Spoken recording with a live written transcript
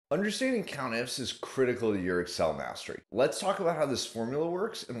Understanding CountIFs is critical to your Excel mastery. Let's talk about how this formula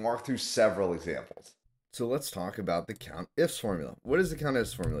works and walk through several examples. So let's talk about the CountIFs formula. What does the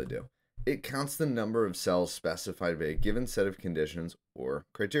CountIFs formula do? It counts the number of cells specified by a given set of conditions or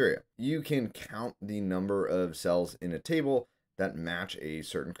criteria. You can count the number of cells in a table that match a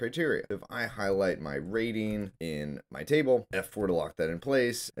certain criteria. If I highlight my rating in my table, F4 to lock that in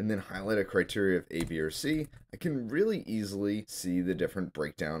place, and then highlight a criteria of A, B, or C, I can really easily see the different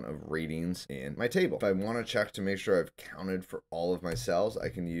breakdown of ratings in my table. If I want to check to make sure I've counted for all of my cells, I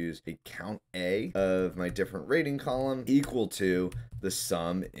can use a count A of my different rating column equal to the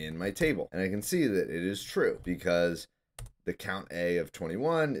sum in my table. And I can see that it is true because the count A of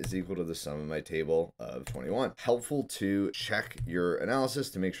 21 is equal to the sum of my table of 21. Helpful to check your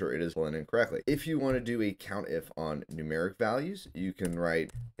analysis to make sure it is pulling in correctly. If you want to do a CountIF on numeric values, you can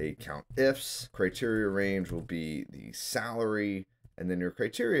write a CountIFs. Criteria range will be the salary, and then your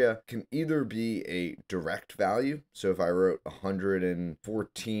criteria can either be a direct value. So if I wrote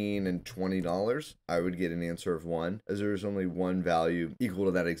 114 and $20, I would get an answer of 1, as there's only one value equal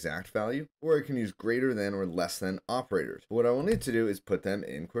to that exact value. Or I can use greater than or less than operators. What I will need to do is put them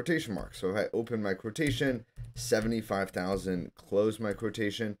in quotation marks. So if I open my quotation, 75,000, close my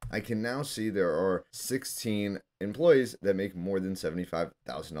quotation, I can now see there are 16 employees that make more than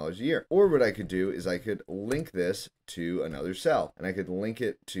 $75,000 a year. Or what I could do is I could link this to another cell, and I could link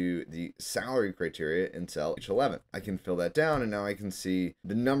it to the salary criteria in cell H11. I can fill that down, and now I can see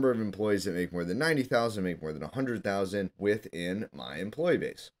the number of employees that make more than 90,000, make more than 100,000 within my employee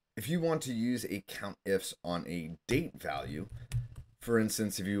base. If you want to use a CountIFs on a date value, for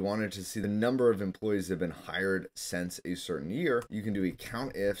instance, if you wanted to see the number of employees that have been hired since a certain year, you can do a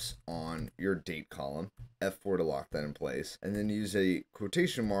CountIFs on your date column, F4 to lock that in place, and then use a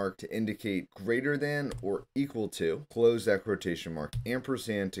quotation mark to indicate greater than or equal to, close that quotation mark,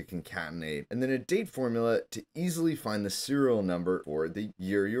 ampersand to concatenate, and then a date formula to easily find the serial number for the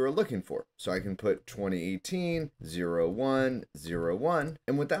year you are looking for. So I can put 2018, 01, 01,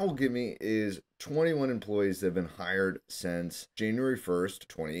 and what that will give me is 21 employees that have been hired since January 1st,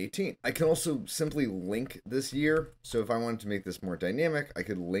 2018. I can also simply link this year. So if I wanted to make this more dynamic, I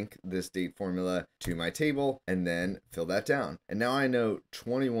could link this date formula to my table and then fill that down. And now I know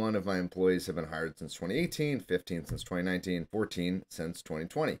 21 of my employees have been hired since 2018, 15 since 2019, 14 since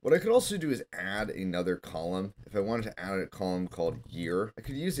 2020. What I could also do is add another column. If I wanted to add a column called year, I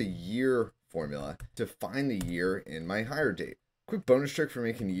could use a year formula to find the year in my hire date. Quick bonus trick for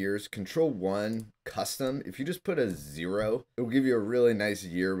making years, Control-1 custom. If you just put a 0, it will give you a really nice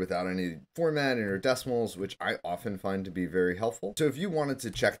year without any formatting or decimals, which I often find to be very helpful. So if you wanted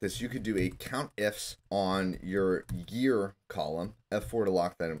to check this, you could do a CountIFs on your year column, F4 to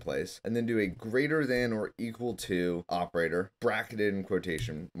lock that in place, and then do a greater than or equal to operator, bracketed in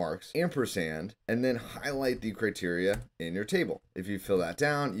quotation marks, ampersand, and then highlight the criteria in your table. If you fill that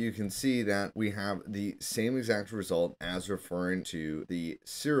down, you can see that we have the same exact result as referring to the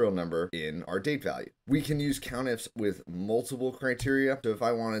serial number in our date value. We can use CountIFs with multiple criteria. So if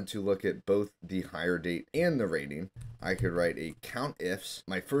I wanted to look at both the hire date and the rating, I could write a CountIFs.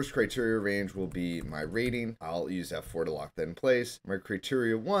 My first criteria range will be my rating. I'll use F4 to lock that in place. My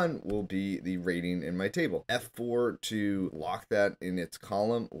criteria 1 will be the rating in my table. F4 to lock that in its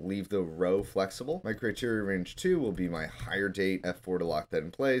column, leave the row flexible. My criteria range 2 will be my hire date, F4 to lock that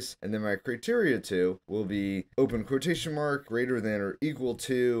in place. And then my criteria 2 will be open quotation mark, greater than or equal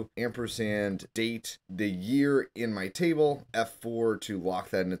to, ampersand, date, the year in my table, F4 to lock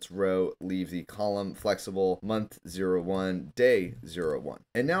that in its row, leave the column flexible, month 01, day 01.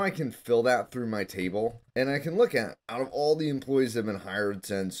 And now I can fill that through my table, and I can look at, out of all the employees that have been hired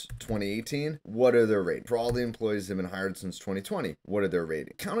since 2018, what are their ratings? For all the employees that have been hired since 2020, what are their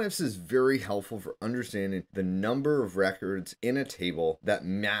ratings? CountIFs is very helpful for understanding the number of records in a table that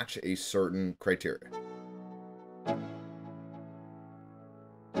match a certain criteria.